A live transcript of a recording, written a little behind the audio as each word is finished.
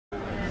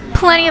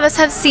plenty of us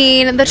have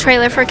seen the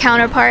trailer for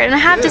Counterpart, and I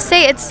have to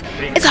say it's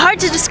hard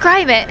to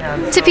describe it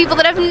to people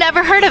that have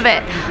never heard of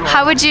it.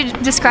 How would you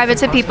describe it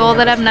to people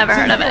that have never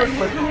heard of it?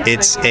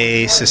 It's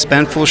a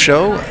suspenseful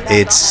show.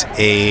 It's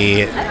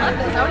a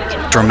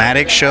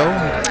dramatic show.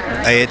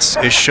 It's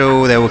a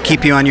show that will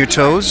keep you on your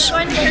toes,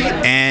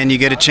 and you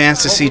get a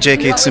chance to see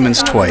J.K.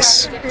 Simmons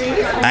twice.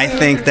 I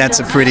think that's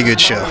a pretty good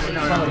show.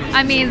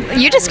 I mean,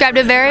 you described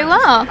it very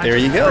well. There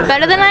you go.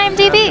 Better than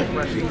IMDb.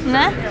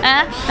 No,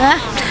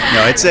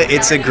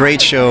 it's a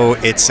great show.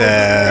 It's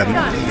a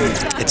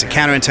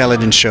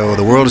counterintelligence show.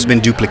 The world has been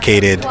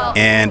duplicated,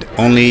 and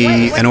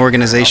only an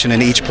organization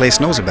in each place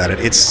knows about it.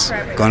 It's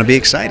going to be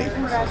exciting.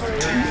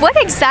 What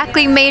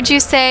exactly made you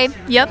say,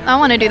 "Yep, I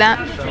want to do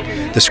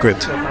that"? The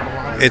script.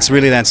 It's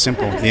really that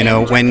simple. You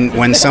know,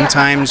 when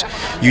sometimes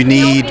you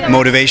need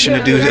motivation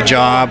to do a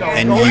job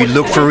and you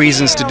look for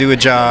reasons to do a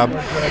job.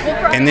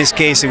 In this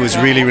case, it was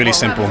really, really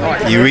simple.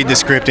 You read the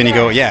script and you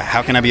go, yeah,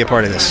 how can I be a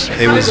part of this?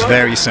 It was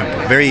very simple,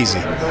 very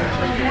easy.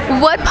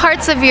 What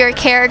parts of your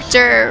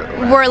character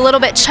were a little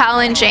bit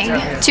challenging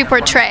to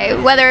portray?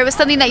 Whether it was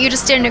something that you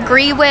just didn't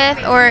agree with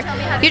or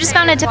you just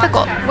found it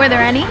difficult. Were there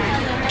any?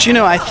 Do you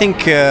know, I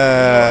think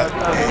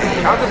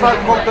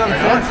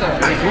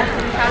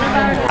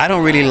I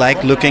don't really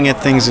like looking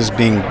at things as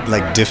being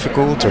like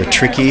difficult or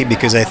tricky,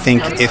 because I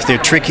think if they're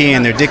tricky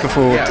and they're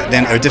difficult,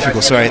 then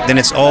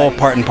it's all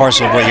part and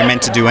parcel of what you're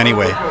meant to do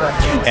anyway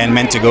and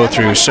meant to go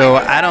through. So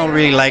I don't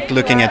really like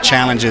looking at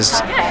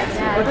challenges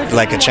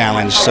like a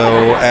challenge.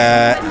 So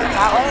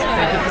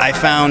I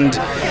found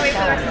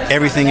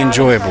everything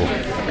enjoyable.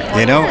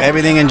 You know,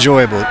 everything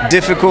enjoyable.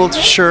 Difficult,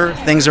 sure,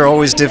 things are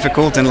always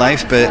difficult in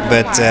life, but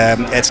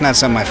it's not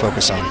something I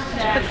focus on.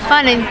 But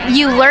fun, and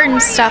you learn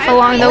stuff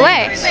along the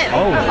way.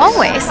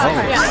 Always.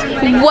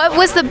 What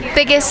was the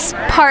biggest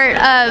part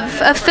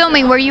of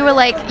filming where you were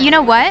like, you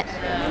know what,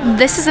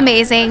 this is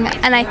amazing,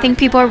 and I think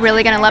people are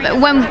really going to love it?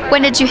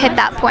 When did you hit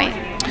that point?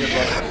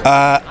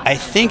 I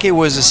think it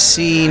was a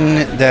scene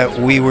that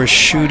we were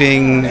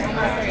shooting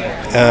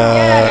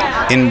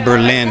in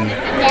Berlin.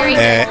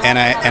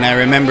 And I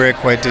remember it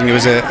quite. It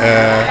was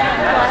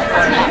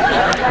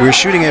we were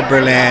shooting at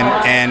Berlin,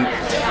 and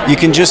you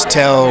can just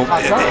tell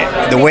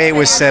the way it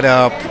was set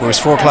up. It was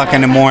 4 o'clock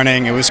in the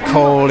morning. It was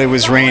cold. It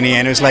was rainy,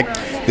 and it was like,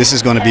 this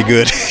is going to be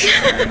good.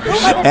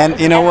 And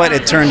you know what?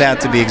 It turned out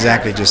to be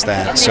exactly just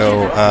that.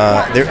 So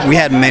we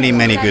had many,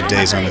 many good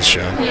days on this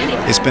show.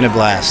 It's been a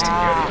blast.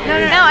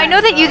 Now, I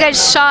know that you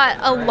guys shot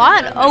a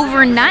lot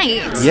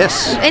overnight.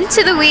 Yes.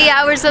 Into the wee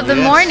hours of the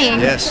morning.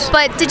 Yes.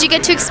 But did you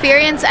get to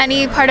experience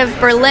any part of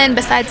Berlin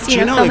besides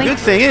filming? The good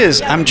thing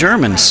is, I'm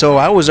German, so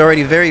I was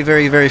already very,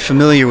 very, very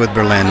familiar with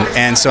Berlin,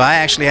 and so I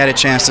actually had a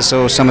chance to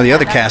show some of the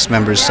other cast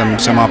members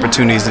some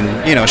opportunities,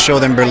 and show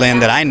them Berlin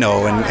that I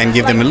know, and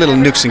give them little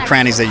nooks and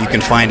crannies that you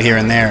can find here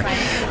and there.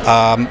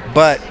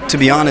 But to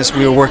be honest,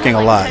 we were working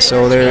a lot,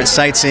 so their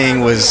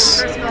sightseeing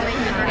was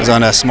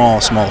on a small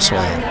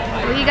swell.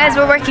 You guys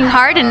were working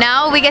hard, and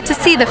now we get to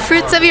see the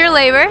fruits of your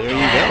labor. There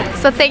you go.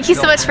 So thank you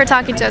so much for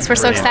talking to us. We're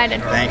so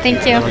excited. Thank you.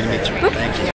 Thank you. Thank you.